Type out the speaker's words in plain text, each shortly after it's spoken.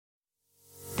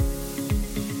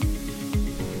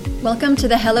Welcome to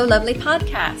the Hello Lovely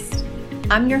podcast.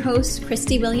 I'm your host,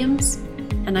 Christy Williams,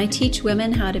 and I teach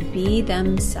women how to be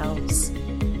themselves.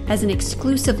 As an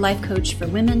exclusive life coach for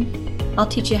women, I'll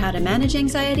teach you how to manage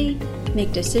anxiety,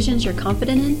 make decisions you're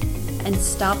confident in, and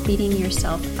stop beating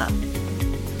yourself up.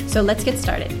 So let's get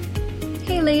started.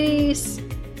 Hey ladies,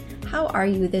 how are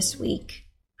you this week?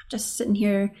 I'm just sitting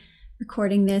here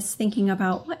recording this, thinking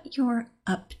about what you're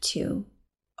up to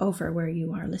over where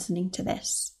you are listening to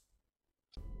this.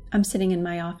 I'm sitting in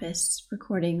my office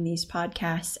recording these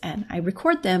podcasts, and I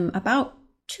record them about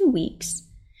 2 weeks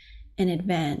in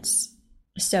advance.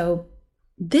 So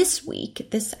this week,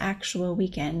 this actual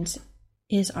weekend,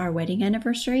 is our wedding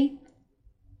anniversary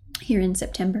here in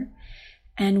September.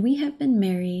 And we have been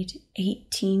married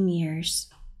 18 years.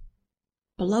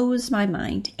 Blows my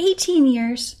mind. 18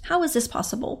 years? How is this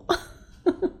possible?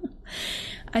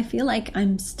 I feel like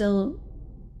I'm still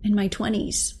in my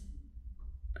 20s.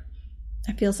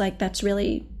 It feels like that's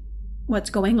really what's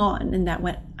going on, and that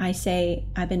when I say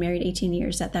I've been married 18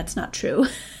 years, that's not true.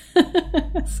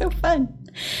 So fun.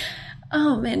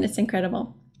 Oh man, it's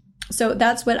incredible. So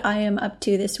that's what I am up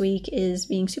to this week, is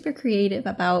being super creative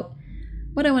about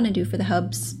what I want to do for the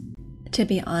hubs. To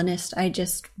be honest, I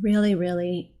just really,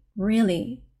 really,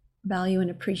 really value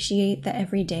and appreciate the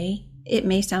everyday. It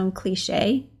may sound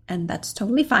cliche, and that's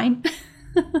totally fine.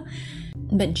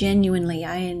 But genuinely,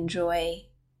 I enjoy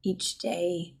each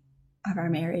day of our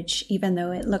marriage, even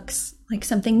though it looks like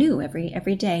something new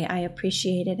every day. I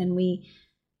appreciate it, and we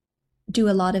do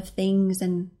a lot of things,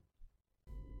 and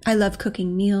I love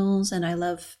cooking meals, and I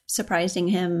love surprising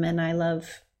him, and I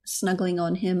love snuggling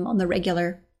on him on the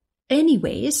regular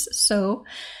anyways. So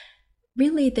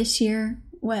really this year,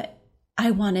 what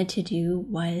I wanted to do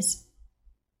was,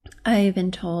 I even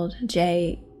told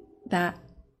Jay that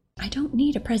I don't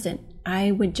need a present.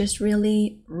 I would just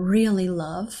really, really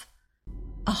love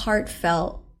a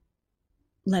heartfelt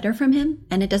letter from him.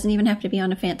 And it doesn't even have to be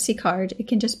on a fancy card. It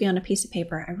can just be on a piece of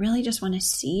paper. I really just want to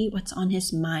see what's on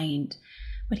his mind,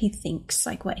 what he thinks,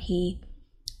 like what he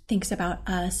thinks about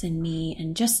us and me,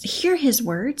 and just hear his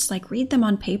words, like read them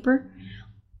on paper.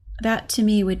 That to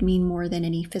me would mean more than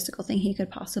any physical thing he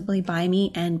could possibly buy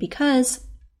me. And because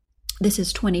this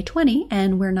is 2020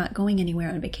 and we're not going anywhere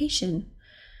on vacation,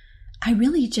 I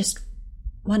really just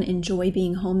want to enjoy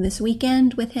being home this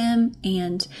weekend with him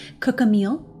and cook a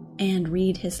meal and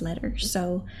read his letter.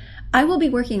 So I will be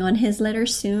working on his letter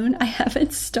soon. I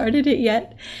haven't started it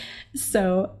yet.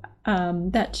 So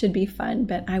that should be fun,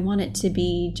 but I want it to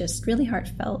be just really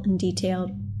heartfelt and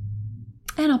detailed.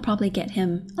 And I'll probably get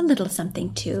him a little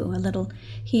something too.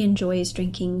 He enjoys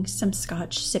drinking some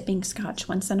scotch, sipping scotch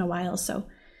once in a while. So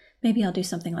maybe I'll do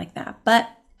something like that. But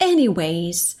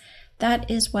anyways,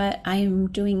 that is what I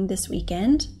am doing this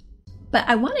weekend. But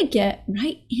I want to get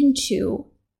right into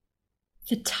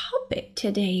the topic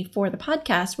today for the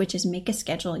podcast, which is make a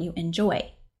schedule you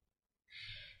enjoy.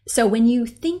 So when you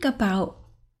think about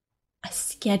a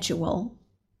schedule,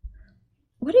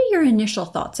 what are your initial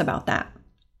thoughts about that?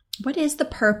 What is the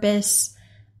purpose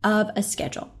of a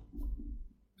schedule?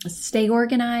 Stay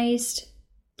organized,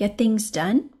 get things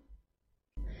done.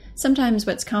 Sometimes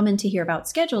what's common to hear about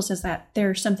schedules is that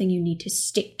they're something you need to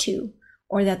stick to,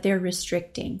 or that they're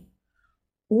restricting,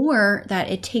 or that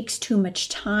it takes too much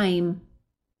time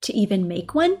to even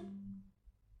make one,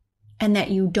 and that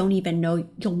you don't even know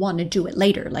you'll want to do it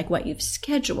later, like what you've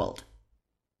scheduled.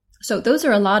 So those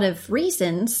are a lot of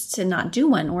reasons to not do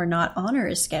one, or not honor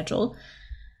a schedule,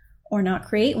 or not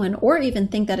create one, or even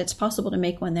think that it's possible to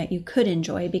make one that you could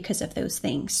enjoy because of those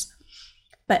things.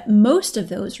 But most of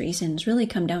those reasons really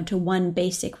come down to one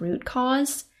basic root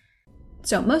cause.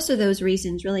 So most of those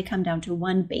reasons really come down to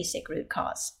one basic root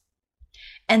cause.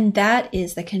 And that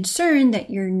is the concern that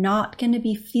you're not going to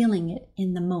be feeling it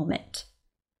in the moment,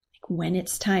 like when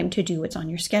it's time to do what's on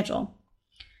your schedule.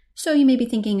 So you may be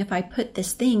thinking, if I put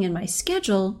this thing in my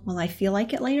schedule, will I feel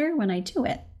like it later when I do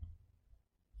it?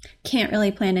 Can't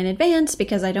really plan in advance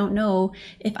because I don't know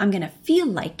if I'm going to feel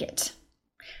like it.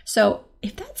 So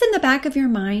if that's in the back of your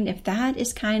mind, if that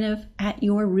is kind of at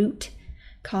your root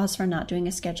cause for not doing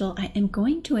a schedule, I am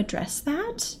going to address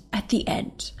that at the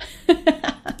end.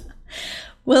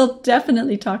 We'll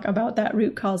definitely talk about that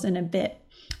root cause in a bit.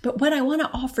 But what I want to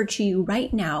offer to you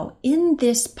right now in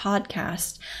this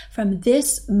podcast, from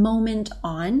this moment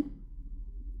on,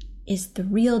 is the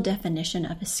real definition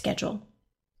of a schedule.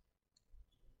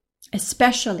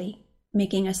 Especially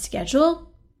making a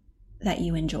schedule that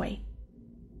you enjoy.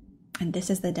 And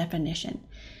this is the definition.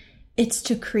 It's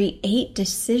to create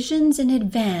decisions in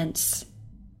advance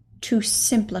to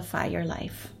simplify your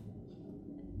life.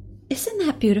 Isn't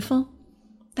that beautiful?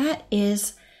 That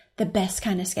is the best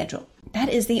kind of schedule. That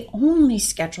is the only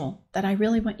schedule that I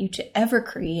really want you to ever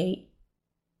create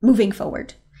moving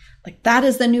forward. Like, that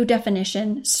is the new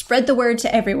definition. Spread the word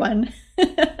to everyone.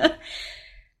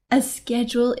 A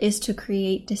schedule is to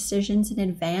create decisions in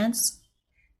advance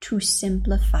to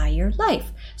simplify your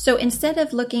life. So instead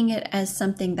of looking at it as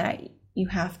something that you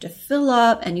have to fill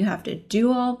up and you have to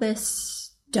do all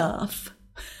this stuff,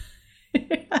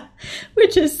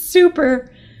 which is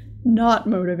super not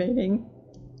motivating,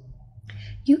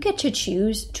 you get to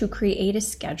choose to create a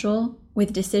schedule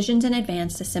with decisions in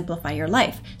advance to simplify your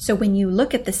life. So when you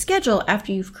look at the schedule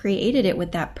after you've created it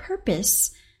with that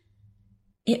purpose,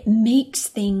 it makes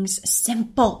things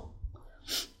simple.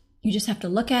 You just have to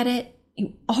look at it.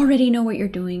 You already know what you're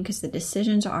doing because the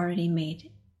decisions are already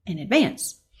made in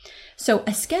advance. So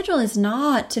a schedule is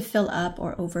not to fill up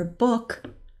or overbook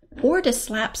or to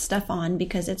slap stuff on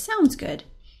because it sounds good.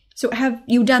 So have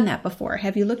you done that before?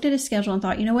 Have you looked at a schedule and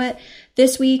thought, you know what,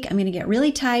 this week I'm going to get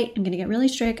really tight. I'm going to get really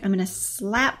strict. I'm going to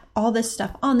slap all this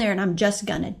stuff on there and I'm just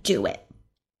going to do it.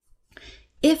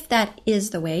 If that is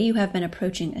the way you have been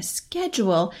approaching a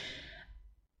schedule,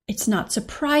 it's not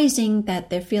surprising that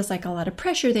there feels like a lot of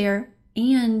pressure there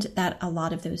and that a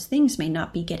lot of those things may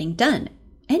not be getting done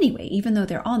anyway, even though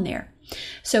they're on there.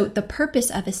 So the purpose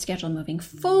of a schedule moving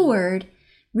forward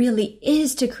really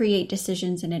is to create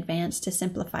decisions in advance to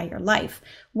simplify your life.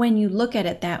 When you look at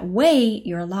it that way,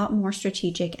 you're a lot more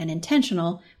strategic and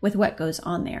intentional with what goes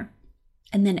on there.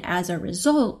 And then as a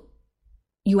result,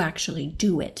 you actually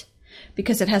do it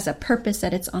because it has a purpose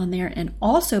that it's on there, and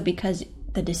also because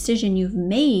the decision you've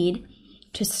made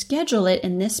to schedule it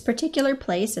in this particular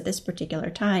place at this particular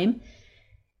time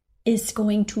is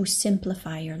going to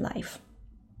simplify your life.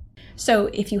 So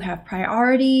if you have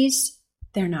priorities,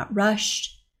 they're not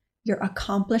rushed, you're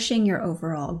accomplishing your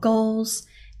overall goals,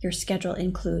 your schedule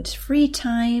includes free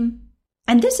time.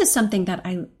 And this is something that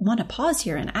I want to pause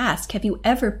here and ask, have you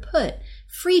ever put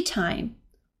free time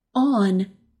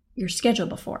on your schedule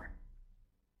before?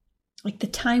 Like the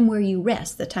time where you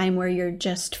rest, the time where you're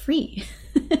just free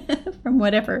from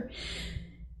whatever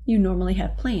you normally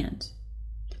have planned.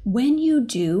 When you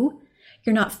do,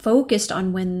 you're not focused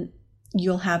on when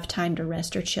you'll have time to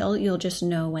rest or chill. You'll just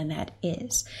know when that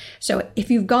is. So if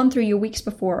you've gone through your weeks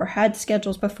before or had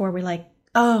schedules before, we're like,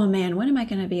 oh man, when am I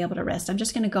going to be able to rest? I'm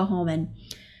just going to go home and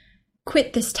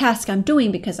quit this task I'm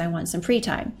doing because I want some free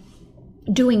time.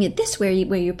 Doing it this way,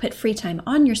 where you put free time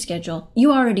on your schedule,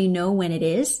 you already know when it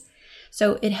is.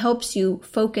 So it helps you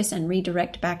focus and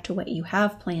redirect back to what you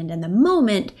have planned in the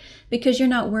moment because you're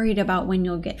not worried about when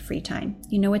you'll get free time.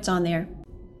 You know it's on there.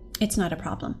 It's not a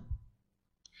problem.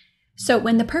 So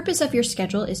when the purpose of your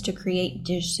schedule is to create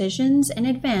decisions in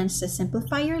advance to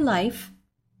simplify your life,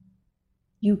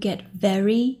 you get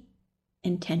very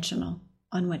intentional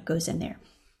on what goes in there.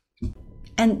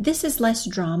 And this is less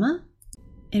drama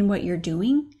in what you're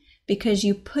doing because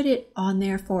you put it on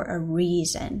there for a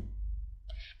reason.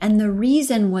 And the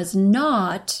reason was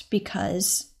not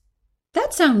because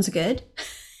that sounds good.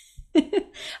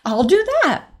 I'll do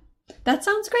that. That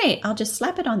sounds great. I'll just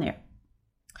slap it on there.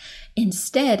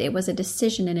 Instead, it was a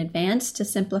decision in advance to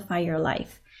simplify your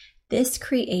life. This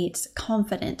creates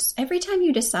confidence. Every time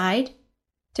you decide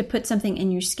to put something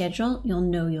in your schedule, you'll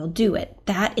know you'll do it.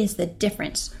 That is the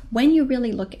difference when you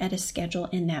really look at a schedule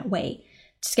in that way.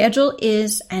 Schedule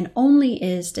is and only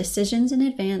is decisions in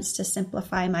advance to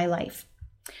simplify my life.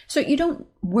 So you don't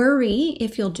worry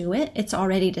if you'll do it. It's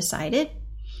already decided.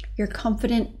 You're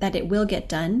confident that it will get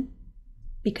done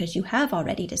because you have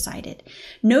already decided.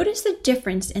 Notice the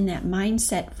difference in that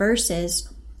mindset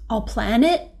versus I'll plan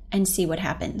it and see what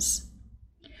happens.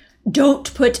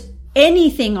 Don't put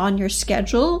anything on your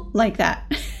schedule like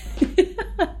that.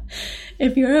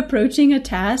 If you're approaching a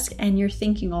task and you're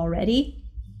thinking already,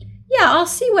 yeah, I'll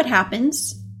see what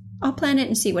happens. I'll plan it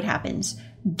and see what happens.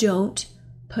 Don't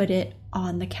put it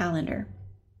on the calendar.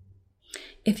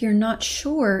 If you're not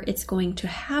sure it's going to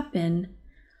happen,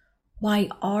 why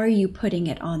are you putting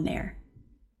it on there?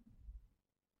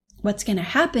 What's going to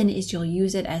happen is you'll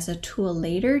use it as a tool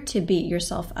later to beat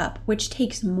yourself up, which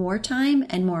takes more time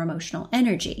and more emotional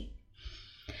energy.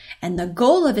 And the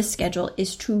goal of a schedule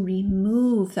is to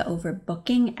remove the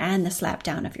overbooking and the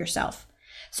slapdown of yourself.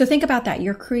 So think about that.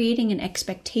 You're creating an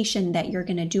expectation that you're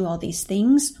going to do all these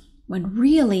things when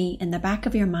really in the back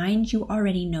of your mind, you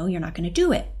already know you're not going to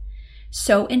do it.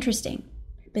 So interesting.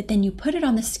 But then you put it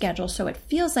on the schedule so it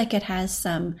feels like it has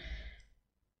some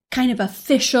kind of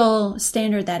official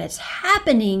standard that it's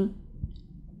happening,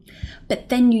 but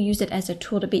then you use it as a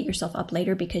tool to beat yourself up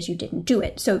later because you didn't do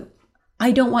it. So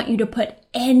I don't want you to put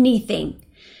anything.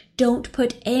 Don't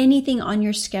put anything on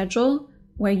your schedule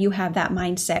where you have that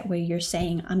mindset where you're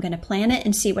saying, I'm going to plan it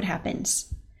and see what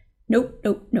happens. Nope.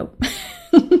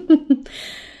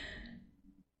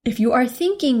 If you are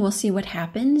thinking we'll see what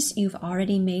happens, you've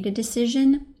already made a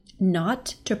decision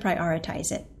not to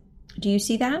prioritize it. Do you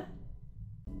see that?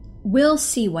 We'll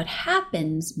see what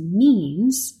happens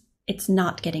means it's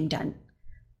not getting done.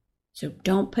 So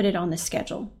don't put it on the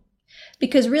schedule.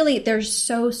 Because really there's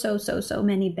so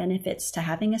many benefits to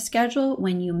having a schedule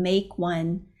when you make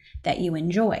one that you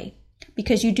enjoy.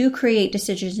 Because you do create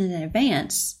decisions in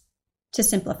advance to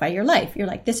simplify your life. You're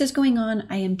like, this is going on.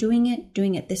 I am doing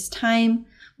it this time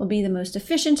will be the most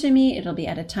efficient to me. It'll be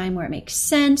at a time where it makes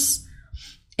sense.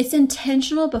 It's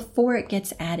intentional before it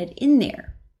gets added in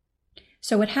there.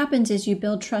 So what happens is you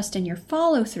build trust in your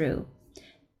follow through.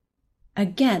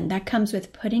 Again, that comes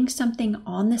with putting something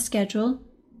on the schedule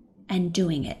and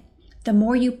doing it. The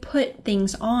more you put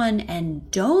things on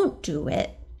and don't do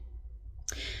it,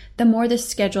 the more the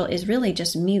schedule is really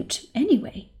just mute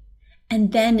anyway.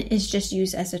 And then is just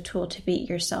used as a tool to beat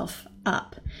yourself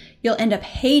up. You'll end up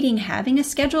hating having a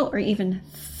schedule or even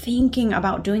thinking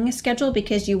about doing a schedule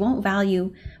because you won't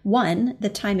value, 1, the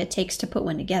time it takes to put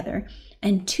one together,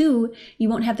 and 2, you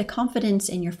won't have the confidence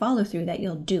in your follow through that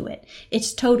you'll do it.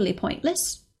 It's totally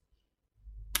pointless.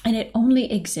 And it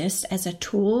only exists as a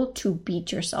tool to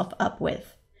beat yourself up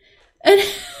with. And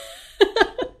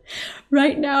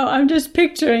right now, I'm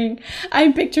picturing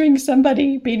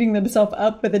somebody beating themselves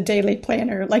up with a daily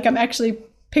planner. Like I'm actually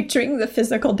picturing the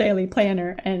physical daily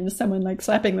planner and someone like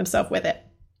slapping themselves with it.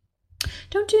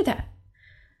 Don't do that.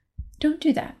 Don't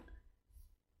do that.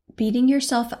 Beating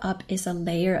yourself up is a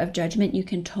layer of judgment you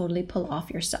can totally pull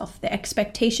off yourself. The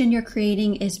expectation you're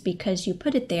creating is because you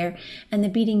put it there, and the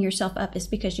beating yourself up is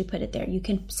because you put it there. You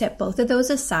can set both of those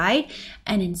aside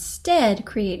and instead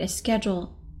create a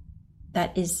schedule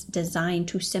that is designed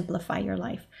to simplify your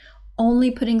life.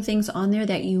 Only putting things on there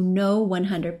that you know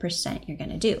 100% you're going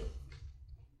to do.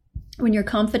 When you're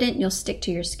confident you'll stick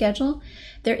to your schedule,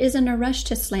 there isn't a rush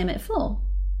to slam it full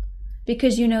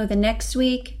because you know the next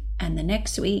week and the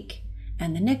next week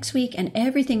and the next week and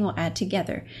everything will add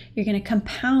together. You're going to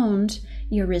compound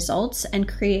your results and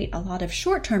create a lot of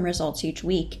short-term results each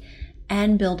week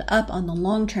and build up on the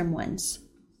long-term ones.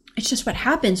 It's just what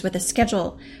happens with a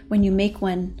schedule when you make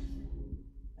one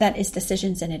that is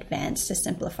decisions in advance to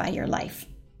simplify your life.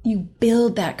 You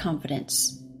build that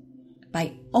confidence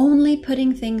by only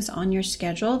putting things on your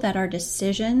schedule that are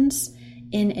decisions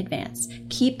in advance.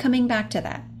 Keep coming back to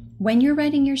that. When you're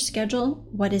writing your schedule,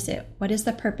 what is it? What is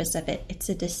the purpose of it? It's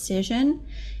a decision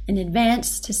in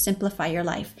advance to simplify your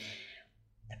life.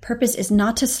 The purpose is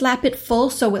not to slap it full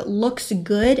so it looks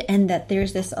good and that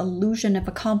there's this illusion of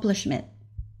accomplishment.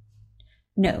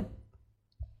 No.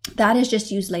 That is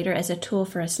just used later as a tool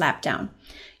for a slap down.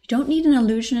 You don't need an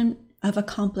illusion of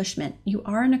accomplishment. You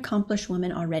are an accomplished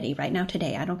woman already right now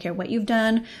today. I don't care what you've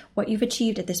done, what you've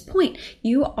achieved at this point.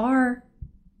 You are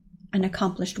an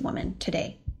accomplished woman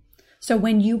today. So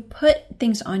when you put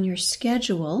things on your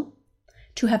schedule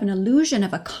to have an illusion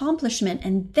of accomplishment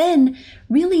and then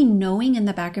really knowing in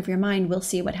the back of your mind, we'll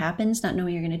see what happens, not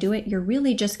knowing you're going to do it, you're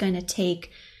really just going to take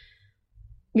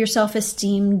your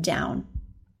self-esteem down.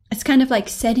 It's kind of like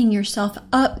setting yourself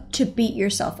up to beat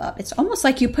yourself up. It's almost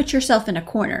like you put yourself in a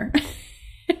corner,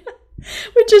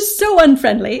 which is so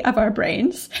unfriendly of our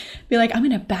brains. Be like, I'm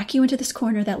going to back you into this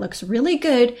corner that looks really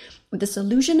good with this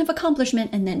illusion of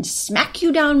accomplishment and then smack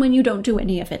you down when you don't do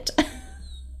any of it.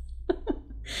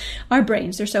 Our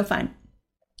brains, they're so fun.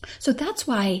 So that's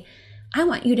why I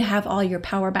want you to have all your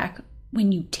power back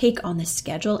when you take on the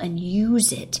schedule and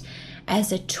use it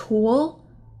as a tool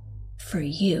for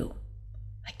you.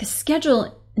 Like the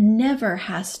schedule never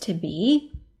has to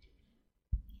be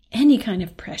any kind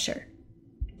of pressure.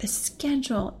 The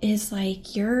schedule is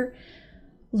like your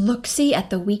look-see at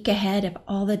the week ahead of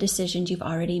all the decisions you've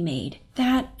already made.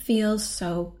 That feels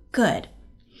so good.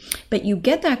 But you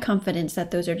get that confidence that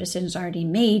those are decisions already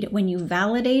made when you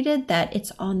validated that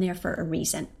it's on there for a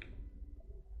reason.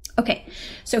 Okay,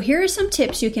 so here are some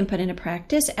tips you can put into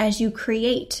practice as you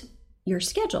create your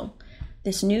schedule.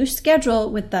 This new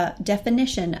schedule with the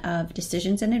definition of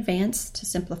decisions in advance to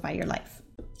simplify your life.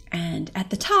 And at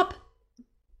the top,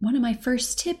 one of my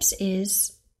first tips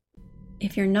is,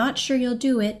 if you're not sure you'll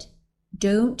do it,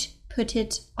 don't put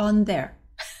it on there.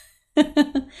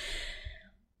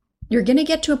 You're going to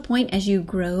get to a point as you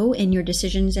grow in your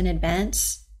decisions in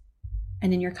advance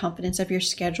and in your confidence of your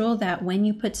schedule that when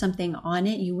you put something on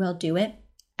it, you will do it.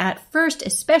 At first,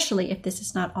 especially if this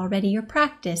is not already your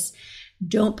practice,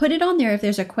 don't put it on there if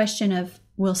there's a question of,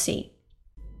 we'll see.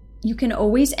 You can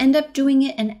always end up doing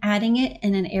it and adding it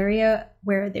in an area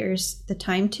where there's the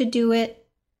time to do it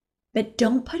But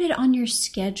don't put it on your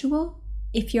schedule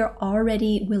if you're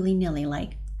already willy-nilly,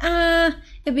 like,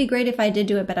 it'd be great if I did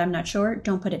do it, but I'm not sure.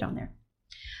 Don't put it on there.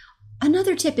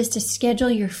 Another tip is to schedule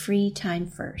your free time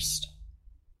first.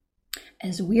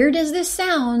 As weird as this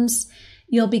sounds,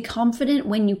 you'll be confident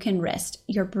when you can rest.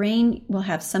 Your brain will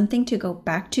have something to go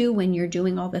back to when you're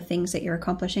doing all the things that you're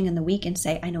accomplishing in the week and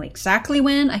say, I know exactly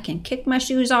when I can kick my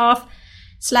shoes off,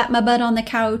 slap my butt on the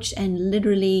couch, and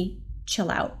literally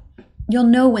chill out. You'll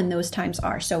know when those times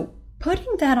are. So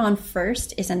putting that on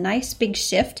first is a nice big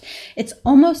shift. It's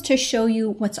almost to show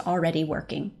you what's already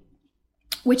working,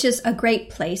 which is a great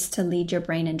place to lead your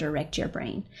brain and direct your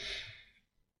brain.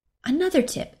 Another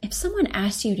tip, if someone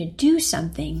asks you to do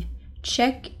something,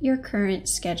 check your current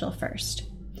schedule first.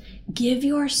 Give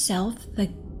yourself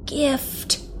the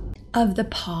gift of the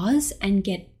pause and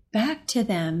get back to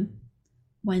them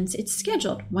once it's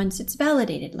scheduled, once it's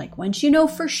validated, like once you know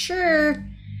for sure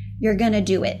you're going to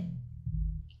do it.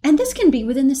 And this can be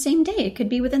within the same day. It could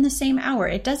be within the same hour.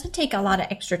 It doesn't take a lot of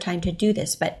extra time to do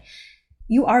this, but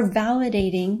you are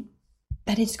validating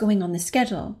that it's going on the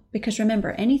schedule. Because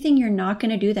remember, anything you're not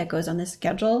going to do that goes on the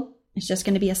schedule is just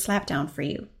going to be a slapdown for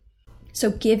you.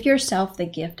 So give yourself the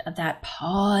gift of that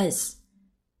pause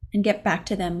and get back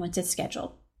to them once it's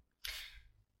scheduled.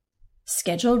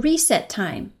 Schedule reset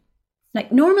time.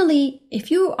 Like normally,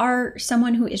 if you are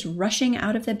someone who is rushing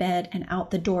out of the bed and out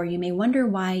the door, you may wonder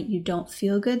why you don't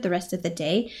feel good the rest of the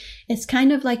day. It's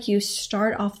kind of like you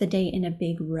start off the day in a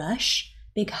big rush,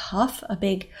 big huff, a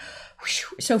big whoosh.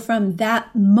 So from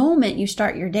that moment you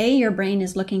start your day, your brain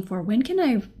is looking for, when can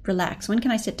I relax? When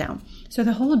can I sit down? So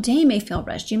the whole day may feel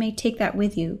rushed. You may take that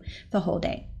with you the whole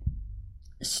day.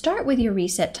 Start with your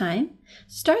reset time.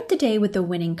 Start the day with the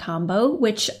winning combo,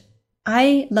 which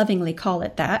I lovingly call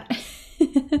it that.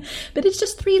 But it's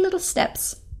just 3 little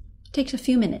steps. It takes a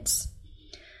few minutes.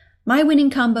 My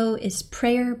winning combo is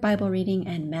prayer, Bible reading,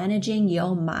 and managing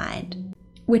your mind,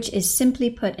 which is simply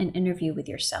put an interview with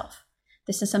yourself.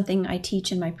 This is something I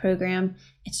teach in my program.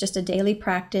 It's just a daily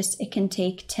practice. It can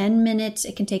take 10 minutes.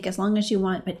 It can take as long as you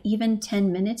want, but even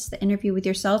 10 minutes, the interview with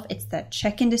yourself, it's that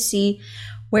check-in to see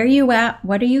where you at,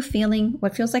 what are you feeling,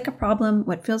 what feels like a problem,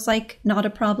 what feels like not a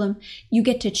problem. You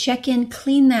get to check in,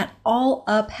 clean that all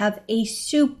up, have a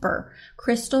super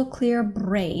crystal clear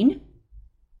brain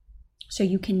so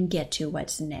you can get to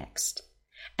what's next.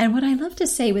 And what I love to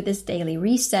say with this daily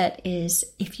reset is,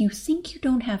 if you think you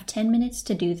don't have 10 minutes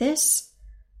to do this,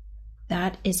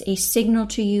 that is a signal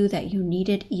to you that you need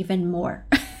it even more.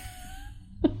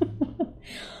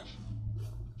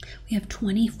 We have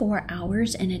 24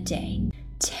 hours in a day.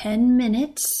 10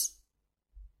 minutes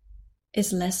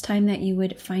is less time that you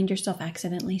would find yourself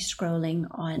accidentally scrolling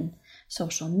on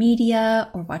social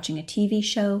media or watching a TV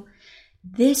show.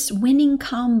 This winning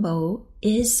combo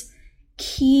is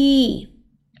key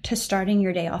to starting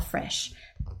your day off fresh.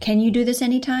 Can you do this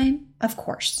anytime? Of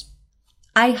course.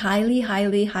 I highly,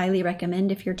 highly, highly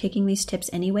recommend, if you're taking these tips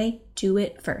anyway, do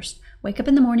it first. Wake up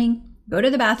in the morning, go to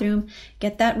the bathroom,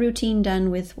 get that routine done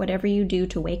with whatever you do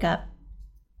to wake up.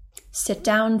 Sit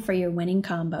down for your winning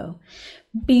combo.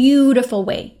 Beautiful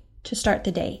way to start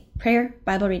the day. Prayer,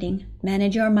 Bible reading,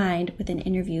 manage your mind with an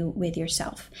interview with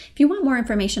yourself. If you want more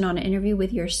information on an interview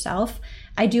with yourself,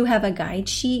 I do have a guide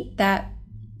sheet that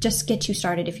just gets you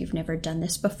started if you've never done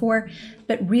this before.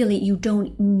 But really, you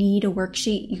don't need a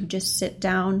worksheet. You just sit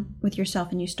down with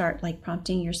yourself and you start like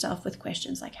prompting yourself with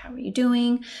questions like, how are you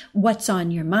doing? What's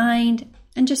on your mind?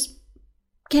 And just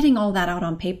getting all that out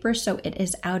on paper so it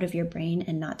is out of your brain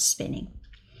and not spinning.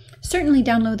 Certainly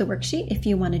download the worksheet if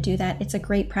you want to do that. It's a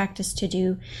great practice to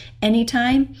do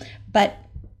anytime, but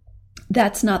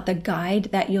that's not the guide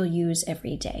that you'll use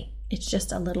every day. It's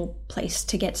just a little place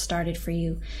to get started for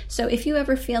you. So if you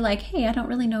ever feel like, hey, I don't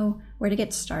really know where to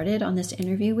get started on this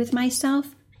interview with myself,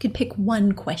 you could pick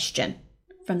one question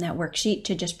from that worksheet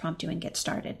to just prompt you and get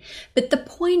started. But the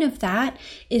point of that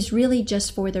is really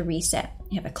just for the reset.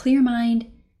 You have a clear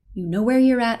mind. You know where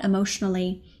you're at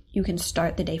emotionally. You can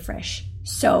start the day fresh.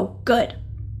 So good.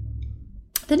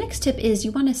 The next tip is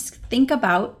you want to think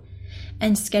about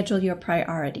and schedule your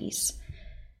priorities.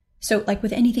 So like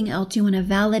with anything else, you want to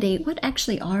validate, what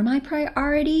actually are my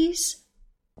priorities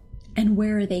and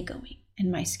where are they going in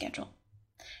my schedule?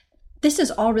 This is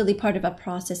all really part of a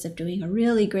process of doing a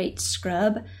really great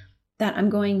scrub that I'm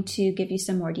going to give you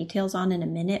some more details on in a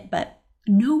minute. But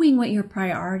knowing what your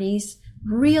priorities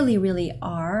really, really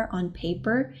are on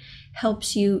paper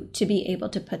helps you to be able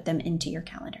to put them into your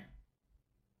calendar.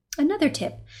 Another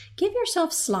tip, give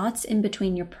yourself slots in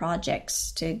between your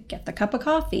projects to get the cup of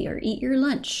coffee or eat your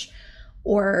lunch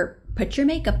or put your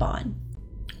makeup on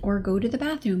or go to the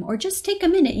bathroom, or just take a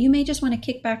minute. You may just want to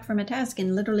kick back from a task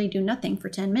and literally do nothing for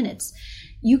 10 minutes.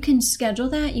 You can schedule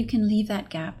that. You can leave that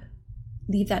gap,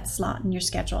 leave that slot in your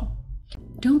schedule.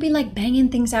 Don't be like banging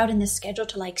things out in the schedule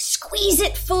to like squeeze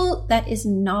it full. That is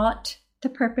not the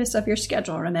purpose of your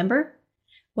schedule. Remember,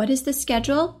 what is the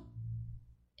schedule?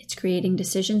 It's creating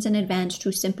decisions in advance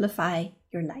to simplify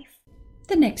your life.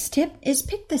 The next tip is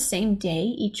pick the same day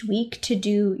each week to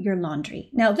do your laundry.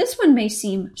 Now, this one may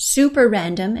seem super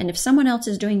random, and if someone else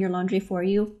is doing your laundry for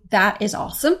you, that is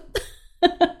awesome.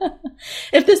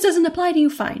 If this doesn't apply to you,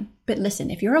 fine. But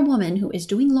listen, if you're a woman who is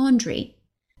doing laundry,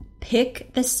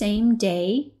 pick the same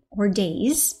day or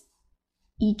days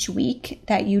each week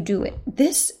that you do it.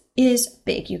 This is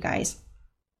big, you guys.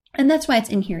 And that's why it's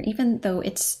in here, even though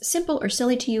it's simple or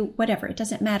silly to you, whatever, it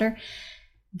doesn't matter.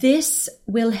 This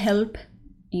will help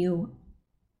you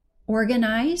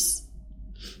organize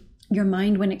your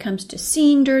mind when it comes to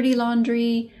seeing dirty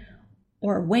laundry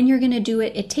or when you're going to do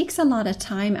it. It takes a lot of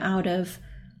time out of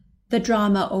the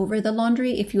drama over the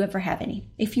laundry if you ever have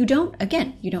any. If you don't,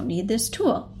 again, you don't need this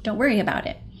tool. Don't worry about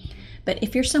it. But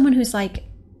if you're someone who's like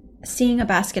seeing a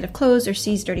basket of clothes or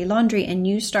sees dirty laundry and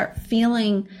you start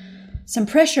feeling some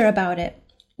pressure about it,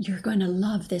 you're going to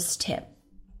love this tip.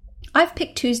 I've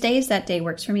picked Tuesdays. That day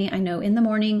works for me. I know in the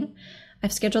morning,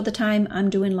 I've scheduled the time I'm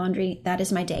doing laundry. That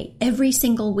is my day every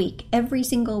single week.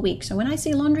 So when I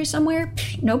see laundry somewhere,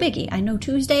 no biggie. I know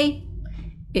Tuesday,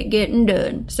 it getting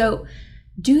done. So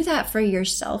do that for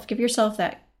yourself. Give yourself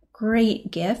that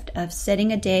great gift of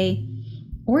setting a day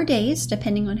or days,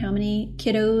 depending on how many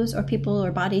kiddos or people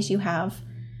or bodies you have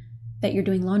that you're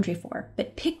doing laundry for.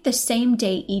 But pick the same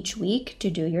day each week to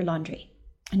do your laundry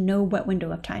and know what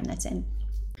window of time that's in.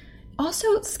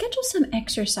 Also, schedule some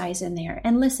exercise in there.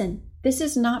 And listen, this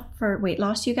is not for weight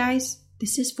loss, you guys.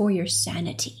 This is for your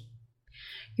sanity.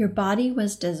 Your body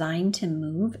was designed to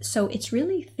move, so it's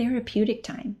really therapeutic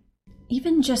time.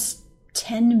 Even just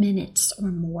 10 minutes or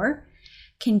more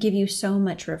can give you so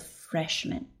much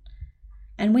refreshment.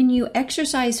 And when you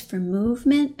exercise for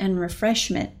movement and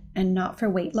refreshment and not for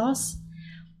weight loss,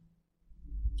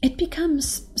 it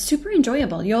becomes super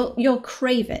enjoyable. You'll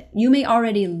crave it. You may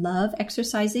already love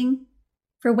exercising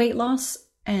for weight loss,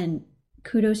 and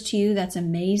kudos to you. That's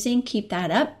amazing. Keep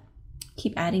that up.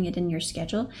 Keep adding it in your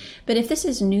schedule. But if this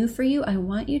is new for you, I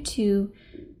want you to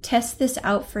test this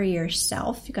out for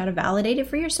yourself. You got to validate it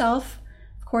for yourself,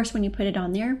 of course, when you put it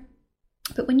on there.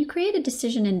 But when you create a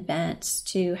decision in advance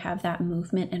to have that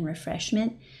movement and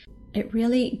refreshment, it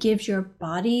really gives your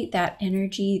body that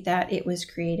energy that it was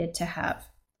created to have.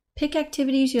 Pick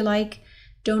activities you like.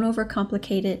 Don't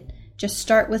overcomplicate it. Just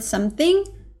start with something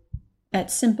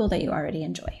that's simple that you already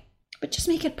enjoy. But just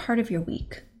make it part of your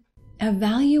week.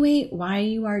 Evaluate why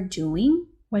you are doing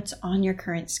what's on your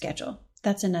current schedule.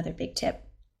 That's another big tip.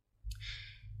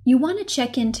 You want to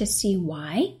check in to see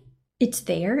why it's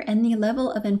there and the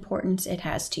level of importance it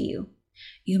has to you.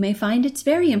 You may find it's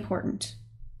very important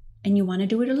and you want to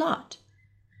do it a lot.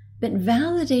 But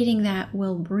validating that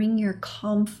will bring your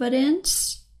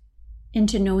confidence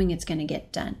into knowing it's going to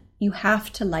get done. You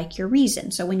have to like your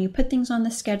reason. So when you put things on the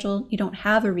schedule, you don't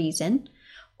have a reason,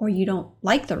 or you don't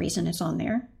like the reason it's on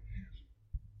there,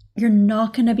 you're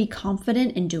not going to be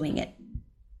confident in doing it.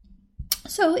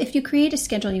 So if you create a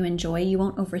schedule you enjoy, you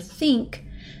won't overthink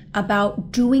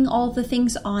about doing all the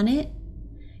things on it.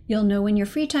 You'll know when your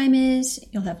free time is,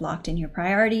 you'll have locked in your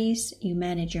priorities, you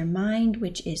manage your mind,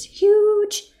 which is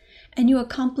huge, and you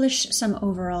accomplish some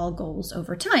overall goals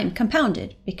over time,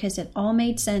 compounded, because it all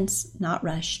made sense, not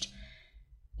rushed,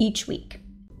 each week.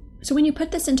 So when you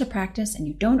put this into practice and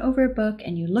you don't overbook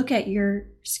and you look at your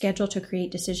schedule to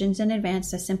create decisions in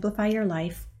advance to simplify your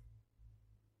life,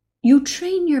 you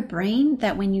train your brain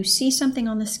that when you see something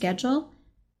on the schedule,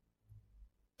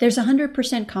 there's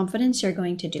 100% confidence you're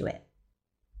going to do it.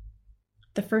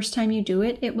 The first time you do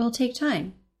it, it will take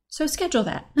time. So schedule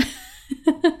that.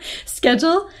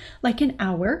 Schedule like an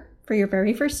hour for your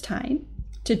very first time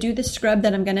to do the scrub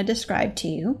that I'm going to describe to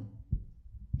you.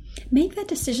 Make that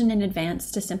decision in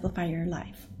advance to simplify your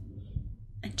life.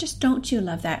 And just don't you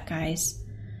love that, guys?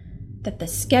 That the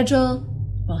schedule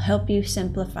will help you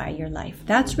simplify your life.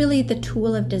 That's really the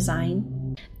tool of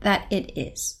design that it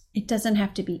is. It doesn't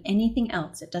have to be anything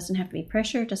else. It doesn't have to be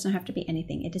pressure. It doesn't have to be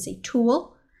anything. It is a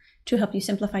tool to help you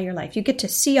simplify your life. You get to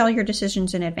see all your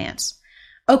decisions in advance.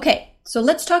 Okay, so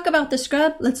let's talk about the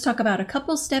scrub. Let's talk about a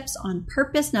couple steps on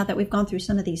purpose now that we've gone through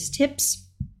some of these tips.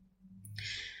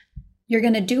 You're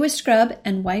going to do a scrub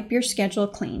and wipe your schedule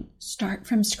clean. Start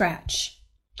from scratch.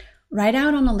 Write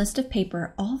out on a list of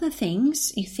paper all the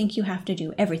things you think you have to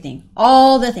do, everything,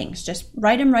 all the things. Just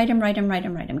write them.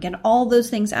 Get all those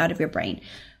things out of your brain.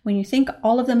 When you think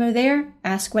all of them are there,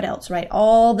 ask what else. Write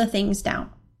all the things down.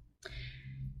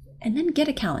 And then get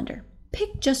a calendar.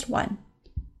 Pick just one.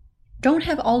 Don't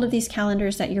have all of these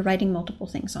calendars that you're writing multiple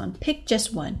things on. Pick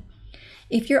just one.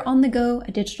 If you're on the go,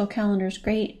 a digital calendar is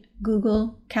great.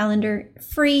 Google Calendar,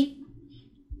 free.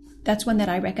 That's one that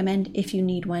I recommend if you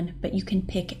need one, but you can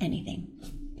pick anything.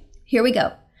 Here we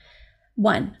go.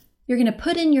 1, you're going to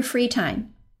put in your free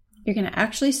time. You're going to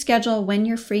actually schedule when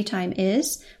your free time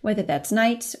is, whether that's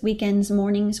nights, weekends,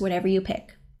 mornings, whatever you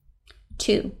pick.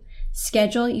 2,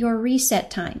 schedule your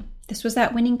reset time. This was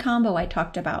that winning combo I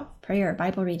talked about. Prayer,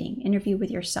 Bible reading, interview with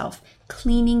yourself,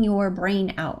 cleaning your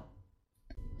brain out.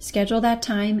 Schedule that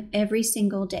time every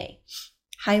single day.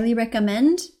 Highly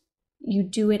recommend you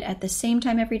do it at the same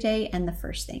time every day and the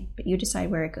first thing, but you decide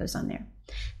where it goes on there.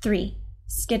 3,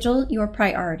 schedule your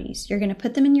priorities. You're going to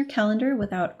put them in your calendar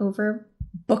without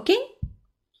overbooking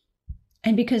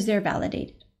and because they're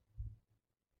validated.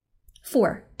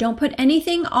 4, don't put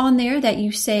anything on there that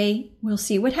you say, we'll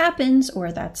see what happens,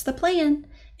 or that's the plan.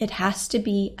 It has to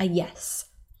be a yes.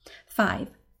 5,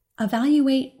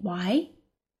 evaluate why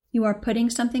you are putting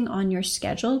something on your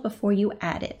schedule before you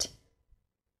add it.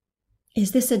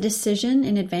 Is this a decision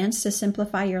in advance to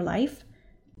simplify your life?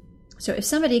 So if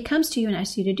somebody comes to you and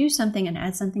asks you to do something and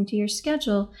add something to your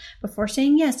schedule, before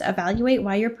saying yes, evaluate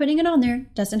why you're putting it on there.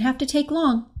 Doesn't have to take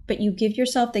long, but you give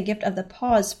yourself the gift of the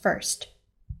pause first.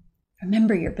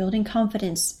 Remember, you're building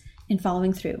confidence in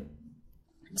following through.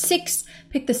 6,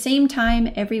 pick the same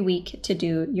time every week to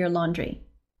do your laundry.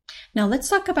 Now let's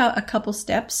talk about a couple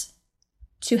steps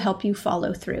to help you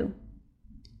follow through.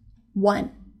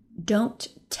 1, don't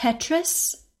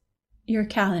Tetris your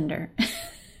calendar.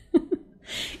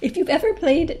 If you've ever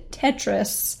played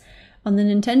Tetris on the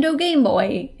Nintendo Game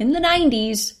Boy in the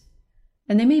 90s,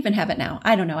 and they may even have it now.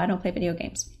 I don't know. I don't play video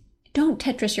games. Don't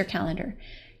Tetris your calendar.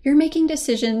 You're making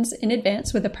decisions in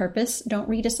advance with a purpose. Don't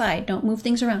redecide. Don't move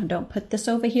things around. Don't put this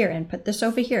over here and put this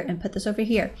over here and put this over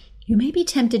here. You may be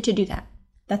tempted to do that.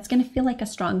 That's going to feel like a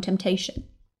strong temptation.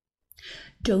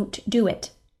 Don't do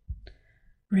it.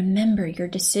 Remember, your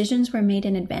decisions were made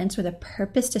in advance with a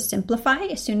purpose to simplify.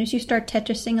 As soon as you start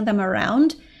Tetrising them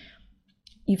around,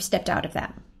 you've stepped out of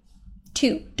that.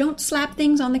 2, don't slap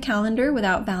things on the calendar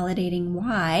without validating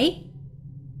why,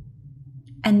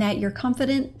 and that you're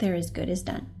confident they're as good as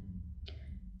done.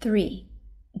 3,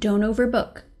 don't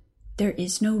overbook. There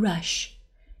is no rush.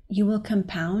 You will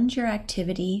compound your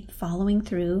activity following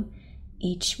through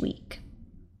each week.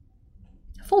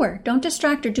 4, don't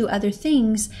distract or do other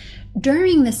things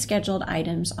during the scheduled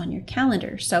items on your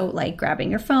calendar. So like grabbing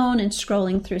your phone and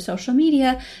scrolling through social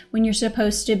media when you're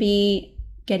supposed to be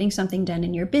getting something done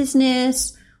in your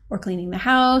business or cleaning the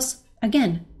house.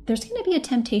 Again, there's going to be a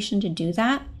temptation to do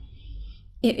that.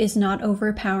 It is not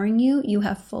overpowering you. You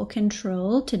have full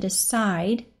control to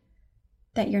decide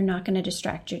that you're not going to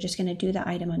distract. You're just going to do the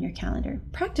item on your calendar.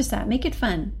 Practice that. Make it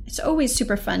fun. It's always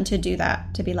super fun to do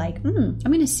that, to be like, I'm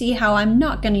going to see how I'm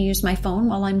not going to use my phone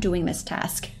while I'm doing this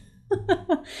task.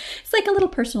 It's like a little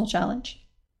personal challenge.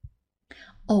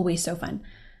 Always so fun.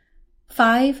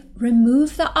 5,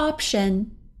 remove the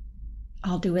option,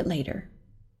 I'll do it later.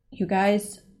 You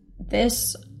guys,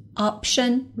 this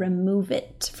option, remove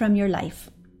it from your life.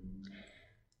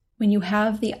 When you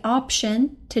have the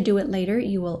option to do it later,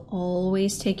 you will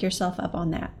always take yourself up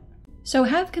on that. So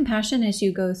have compassion as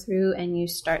you go through and you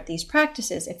start these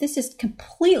practices. If this is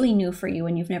completely new for you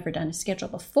and you've never done a schedule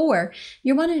before,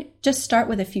 you want to just start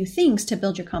with a few things to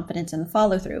build your confidence and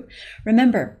follow through.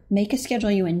 Remember, make a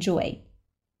schedule you enjoy.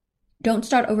 Don't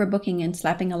start overbooking and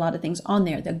slapping a lot of things on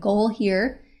there. The goal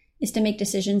here is to make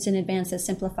decisions in advance that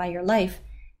simplify your life.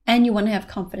 And you want to have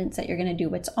confidence that you're going to do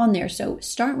what's on there. So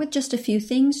start with just a few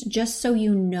things, just so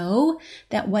you know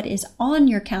that what is on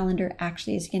your calendar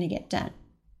actually is going to get done.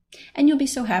 And you'll be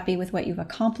so happy with what you've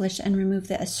accomplished and remove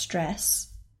the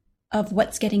stress of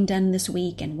what's getting done this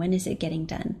week and when is it getting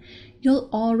done. You'll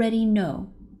already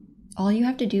know. All you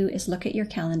have to do is look at your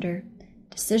calendar.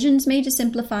 Decisions made to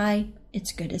simplify,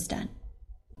 it's good as done.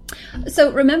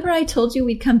 So remember I told you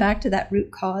we'd come back to that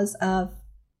root cause of,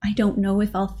 I don't know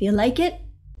if I'll feel like it.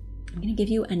 I'm going to give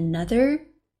you another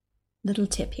little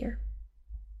tip here.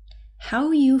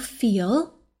 How you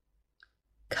feel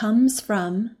comes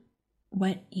from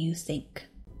what you think.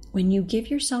 When you give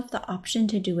yourself the option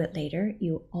to do it later,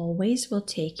 you always will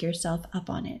take yourself up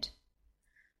on it.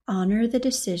 Honor the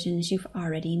decisions you've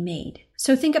already made.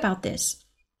 So think about this.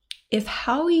 If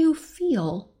how you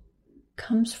feel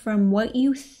comes from what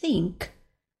you think,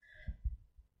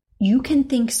 you can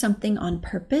think something on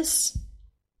purpose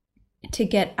to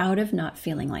get out of not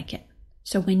feeling like it.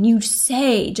 So when you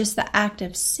say, just the act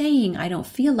of saying, I don't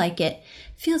feel like it,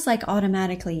 feels like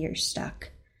automatically you're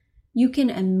stuck. You can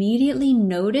immediately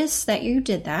notice that you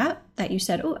did that you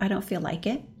said, oh, I don't feel like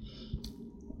it.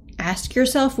 Ask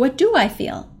yourself, what do I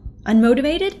feel?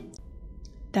 Unmotivated?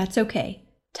 That's okay.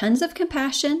 Tons of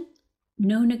compassion,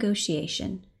 no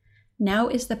negotiation. Now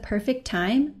is the perfect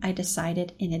time, I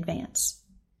decided in advance.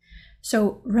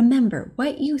 So remember,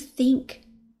 what you think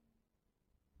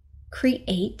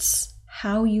creates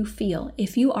how you feel.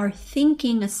 If you are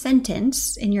thinking a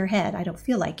sentence in your head, I don't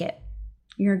feel like it,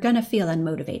 you're going to feel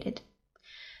unmotivated.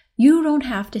 You don't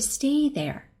have to stay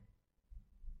there.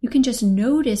 You can just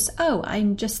notice, oh,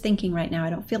 I'm just thinking right now, I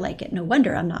don't feel like it. No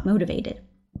wonder I'm not motivated.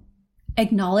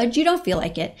 Acknowledge you don't feel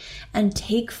like it and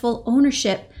take full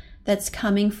ownership that's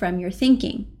coming from your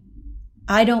thinking.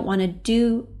 I don't want to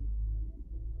do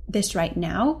this right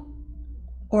now,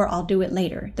 or I'll do it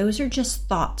later. Those are just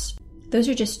thoughts. Those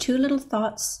are just two little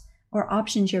thoughts or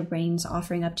options your brain's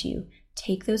offering up to you.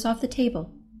 Take those off the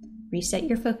table. Reset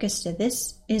your focus to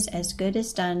this is as good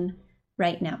as done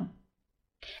right now.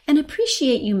 And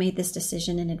appreciate you made this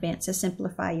decision in advance to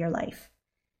simplify your life.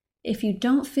 If you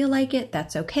don't feel like it,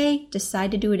 that's okay.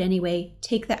 Decide to do it anyway.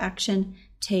 Take the action.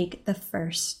 Take the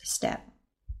first step.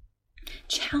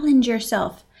 Challenge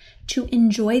yourself to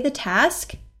enjoy the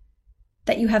task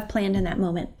that you have planned in that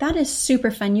moment. That is super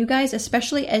fun, you guys,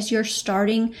 especially as you're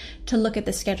starting to look at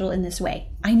the schedule in this way.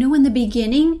 I know in the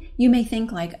beginning, you may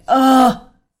think like,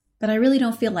 oh, but I really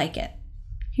don't feel like it.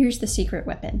 Here's the secret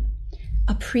weapon.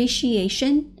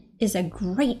 Appreciation is a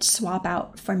great swap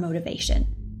out for motivation.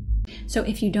 So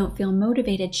if you don't feel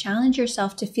motivated, challenge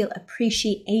yourself to feel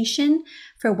appreciation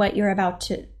for what you're about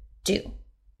to do,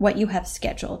 what you have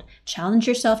scheduled. Challenge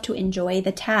yourself to enjoy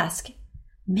the task.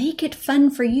 Make it fun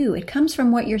for you. It comes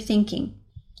from what you're thinking.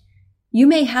 You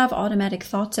may have automatic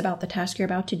thoughts about the task you're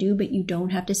about to do, but you don't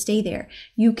have to stay there.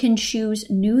 You can choose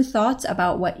new thoughts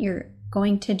about what you're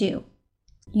going to do.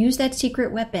 Use that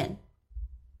secret weapon.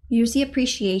 Use the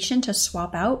appreciation to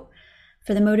swap out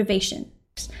for the motivation.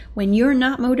 When you're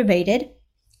not motivated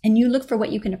and you look for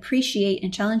what you can appreciate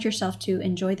and challenge yourself to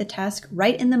enjoy the task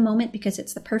right in the moment because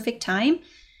it's the perfect time,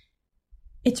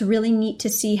 it's really neat to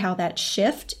see how that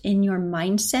shift in your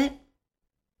mindset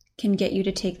can get you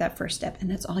to take that first step.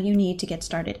 And that's all you need to get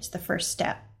started. It's the first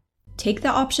step. Take the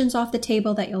options off the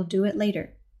table that you'll do it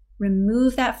later.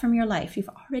 Remove that from your life. You've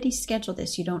already scheduled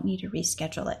this. You don't need to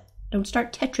reschedule it. Don't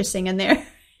start Tetrising in there.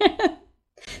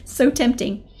 So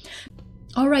tempting.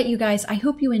 All right, you guys, I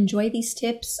hope you enjoy these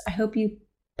tips. I hope you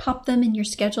pop them in your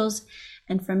schedules.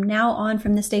 And from now on,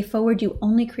 from this day forward, you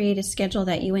only create a schedule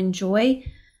that you enjoy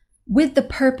with the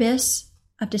purpose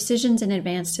of decisions in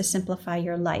advance to simplify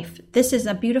your life. This is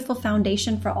a beautiful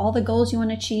foundation for all the goals you want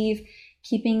to achieve,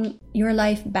 keeping your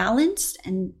life balanced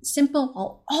and simple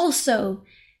while also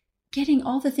getting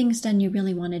all the things done you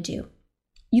really want to do.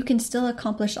 You can still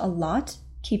accomplish a lot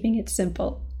keeping it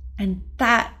simple. And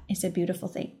that is a beautiful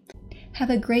thing. Have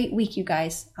a great week, you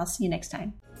guys. I'll see you next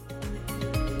time.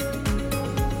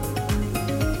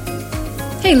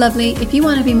 Hey, lovely. If you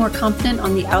want to be more confident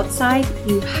on the outside,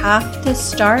 you have to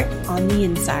start on the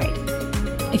inside.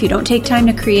 If you don't take time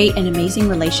to create an amazing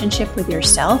relationship with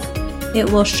yourself, it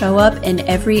will show up in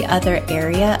every other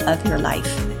area of your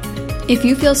life. If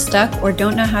you feel stuck or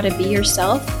don't know how to be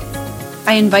yourself,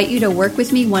 I invite you to work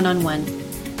with me one-on-one.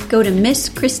 Go to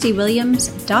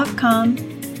MissChristyWilliams.com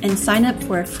and sign up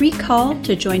for a free call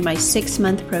to join my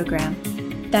 6-month program.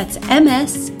 That's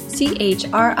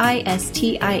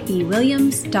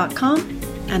MissChristyWilliams.com,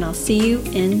 and I'll see you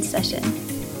in session.